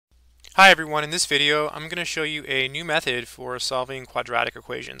Hi everyone, in this video I'm going to show you a new method for solving quadratic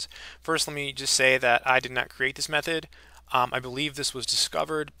equations. First, let me just say that I did not create this method. I believe this was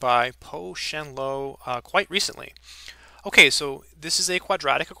discovered by Po-Shen Loh quite recently. Okay, so this is a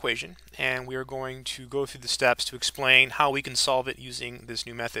quadratic equation and we are going to go through the steps to explain how we can solve it using this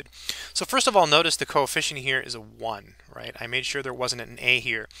new method. So first of all, notice the coefficient here is a 1, right? I made sure there wasn't an a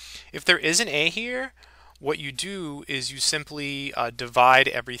here. If there is an a here, what you do is you simply divide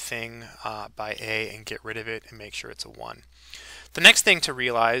everything by a and get rid of it and make sure it's a 1. The next thing to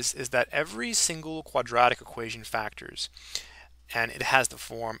realize is that every single quadratic equation factors, and it has the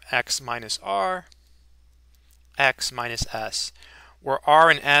form x minus r, x minus s, where r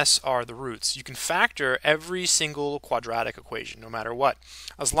and s are the roots. You can factor every single quadratic equation no matter what.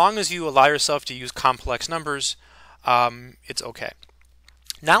 As long as you allow yourself to use complex numbers, it's okay.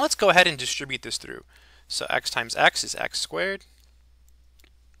 Now let's go ahead and distribute this through. So x times x is x squared.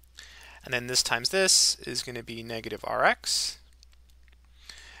 And then this times this is going to be negative rx.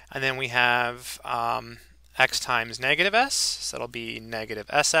 And then we have x times negative s, so that'll be negative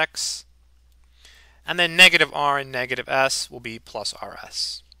sx. And then negative r and negative s will be plus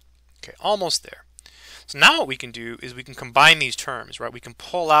rs. Okay, almost there. So now what we can do is we can combine these terms, right? We can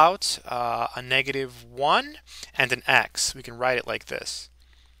pull out a negative 1 and an x. We can write it like this.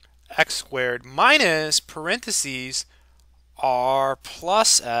 X squared minus parentheses r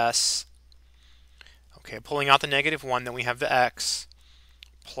plus s. Okay, pulling out the negative 1, then we have the x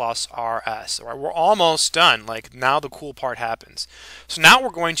plus rs. All right, we're almost done. Like, now the cool part happens. So now we're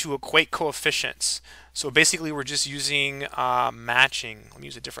going to equate coefficients. So basically we're just using matching. Let me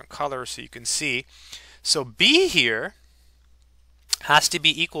use a different color so you can see. So b here has to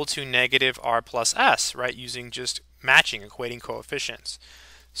be equal to negative r plus s, right? Using just matching, equating coefficients.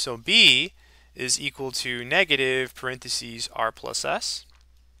 So b is equal to negative parentheses r plus s.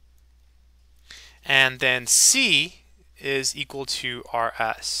 And then c is equal to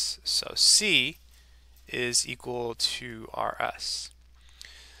rs. So c is equal to rs.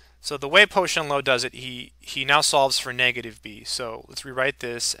 So the way Po-Shen Loh does it, he now solves for negative b. So let's rewrite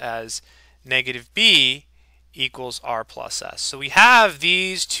this as negative b equals r plus s. So we have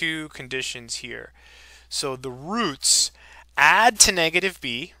these two conditions here. So the roots add to negative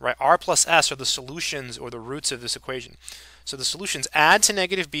b, right? R plus s are the solutions or the roots of this equation. So the solutions add to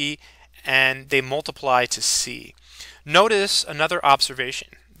negative b and they multiply to c. Notice another observation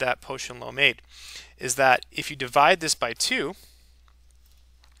that Po-Shen Loh made is that if you divide this by 2,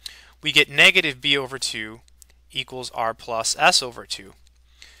 we get negative b over 2 equals r plus s over 2.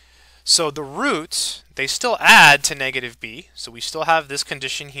 So the roots, they still add to negative b, so we still have this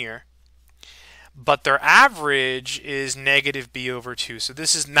condition here, but their average is negative b over 2. So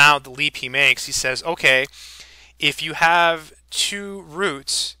this is now the leap he makes. He says, okay, if you have two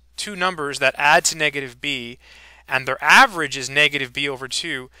roots, two numbers that add to negative b, and their average is negative b over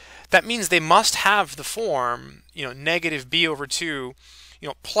 2, that means they must have the form, negative b over 2,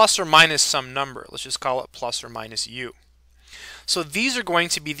 plus or minus some number. Let's just call it plus or minus u. So these are going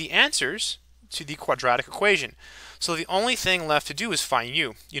to be the answers to the quadratic equation. So the only thing left to do is find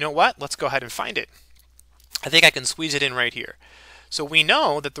u. You know what? Let's go ahead and find it. I think I can squeeze it in right here. So we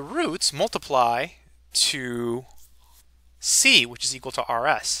know that the roots multiply to c, which is equal to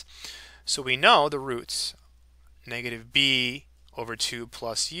rs. So we know the roots, negative b over 2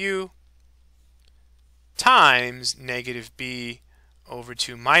 plus u times negative b over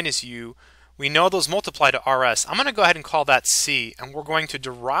 2 minus u. We know those multiply to rs. I'm going to go ahead and call that c, and we're going to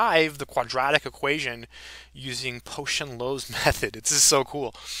derive the quadratic equation using Po-Shen Loh's method. This is so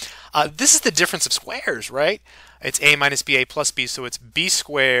cool. This is the difference of squares, right? It's a minus ba plus b, so it's b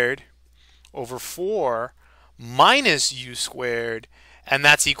squared over 4 minus u squared, and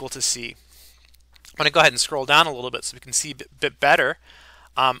that's equal to c. I'm going to go ahead and scroll down a little bit so we can see a bit better.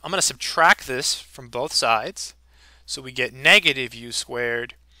 I'm going to subtract this from both sides, so we get negative u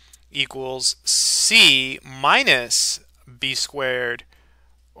squared equals c minus b squared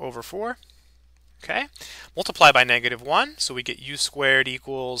over 4. Okay, multiply by negative 1, so we get u squared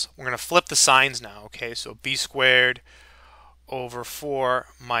equals, we're going to flip the signs now, okay, so b squared over 4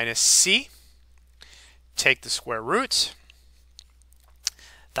 minus c. Take the square root.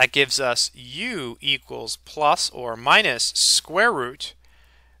 That gives us u equals plus or minus square root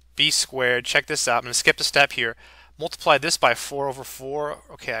b squared. Check this out. I'm going to skip a step here. Multiply this by 4 over 4.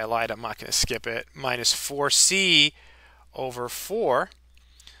 Okay, I lied. I'm not going to skip it. Minus 4c over 4.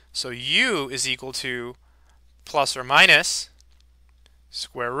 So u is equal to plus or minus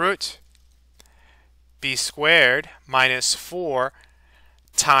square root b squared minus 4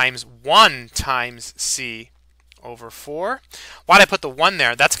 times 1 times c over 4. Why did I put the 1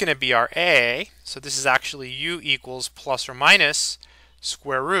 there? That's going to be our a. So this is actually u equals plus or minus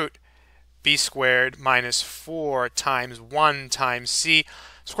square root b squared minus 4 times 1 times c.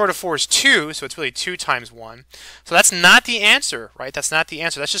 Square root of 4 is 2, so it's really 2 times 1. So that's not the answer, right? That's not the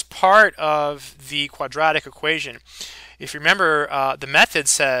answer. That's just part of the quadratic equation. If you remember, the method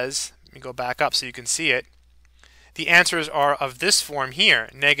says, let me go back up so you can see it, the answers are of this form here,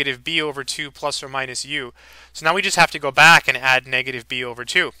 negative b over 2 plus or minus u. So now we just have to go back and add negative b over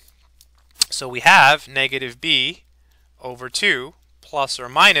 2. So we have negative b over 2 plus or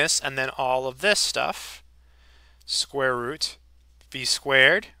minus, and then all of this stuff, square root b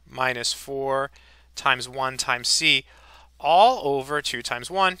squared minus 4 times 1 times c, all over 2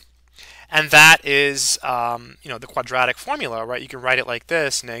 times 1. And that is, the quadratic formula, right? You can write it like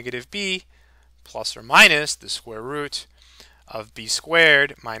this, negative b plus or minus the square root of b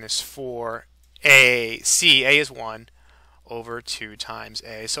squared minus 4ac, a is 1, over 2 times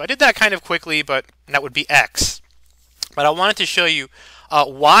a. So I did that kind of quickly, but that would be x. But I wanted to show you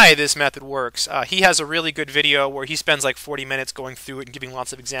why this method works. He has a really good video where he spends like 40 minutes going through it and giving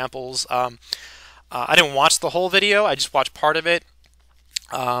lots of examples. I didn't watch the whole video, I just watched part of it.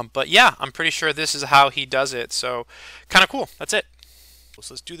 But yeah, I'm pretty sure this is how he does it. So kind of cool. That's it.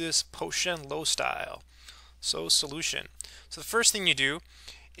 So let's do this Po-Shen Loh style. So solution. So the first thing you do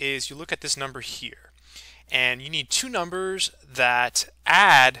is you look at this number here. And you need two numbers that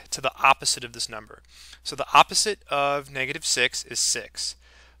add to the opposite of this number. So the opposite of negative 6 is 6.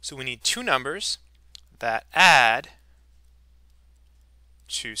 So we need two numbers that add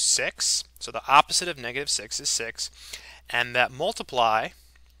to 6. So the opposite of negative 6 is 6. And that multiply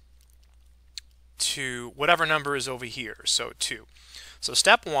to whatever number is over here, so 2. So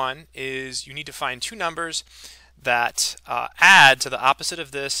step 1 is you need to find two numbers that add to the opposite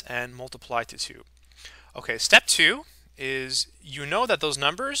of this and multiply to 2. Okay, step 2 is you know that those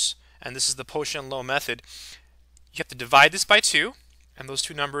numbers, and this is the Po-Shen Loh method, you have to divide this by 2, and those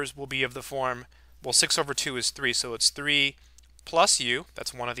two numbers will be of the form, well, 6 over 2 is 3, so it's 3 plus u,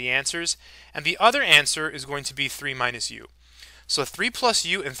 that's one of the answers, and the other answer is going to be 3 minus u. So 3 plus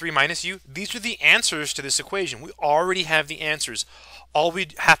u and 3 minus u, these are the answers to this equation. We already have the answers. All we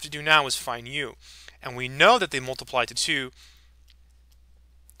have to do now is find u. And we know that they multiply to 2.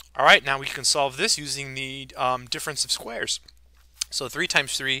 All right, now we can solve this using the difference of squares. So 3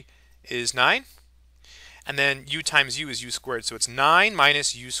 times 3 is 9. And then u times u is u squared. So it's 9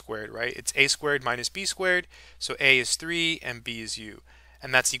 minus u squared, right? It's a squared minus b squared. So a is 3 and b is u.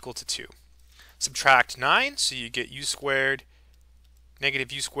 And that's equal to 2. Subtract 9, so you get u squared,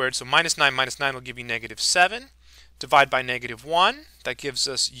 negative u squared. So minus 9 will give you negative 7. Divide by negative 1. That gives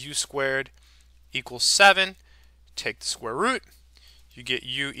us u squared equals 7. Take the square root. You get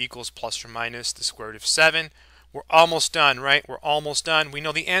u equals plus or minus the square root of 7. We're almost done, right? We're almost done. We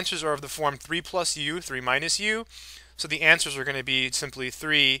know the answers are of the form 3 plus u, 3 minus u. So the answers are going to be simply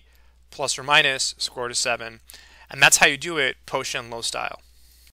 3 plus or minus square root of 7. And that's how you do it Po-Shen Loh style.